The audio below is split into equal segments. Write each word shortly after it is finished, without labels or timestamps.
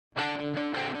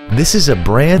This is a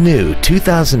brand new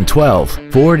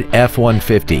 2012 Ford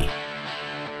F-150.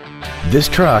 This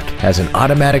truck has an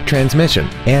automatic transmission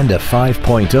and a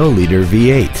 5.0-liter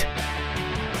V8.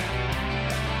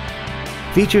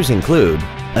 Features include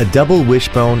a double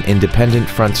wishbone independent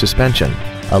front suspension,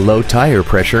 a low tire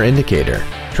pressure indicator,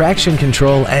 traction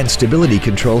control and stability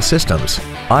control systems,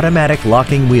 automatic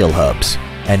locking wheel hubs,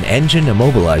 an engine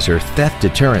immobilizer theft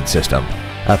deterrent system,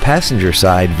 a passenger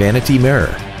side vanity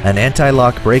mirror, an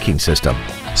anti-lock braking system,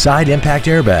 side impact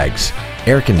airbags,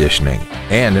 air conditioning,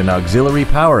 and an auxiliary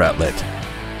power outlet.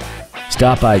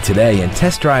 Stop by today and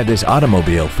test drive this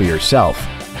automobile for yourself.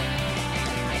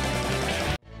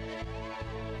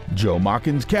 Joe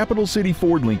Machens Capital City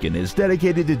Ford Lincoln is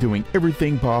dedicated to doing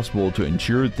everything possible to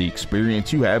ensure that the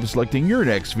experience you have selecting your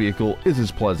next vehicle is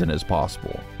as pleasant as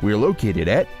possible. We're located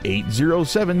at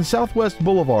 807 Southwest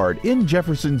Boulevard in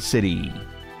Jefferson City.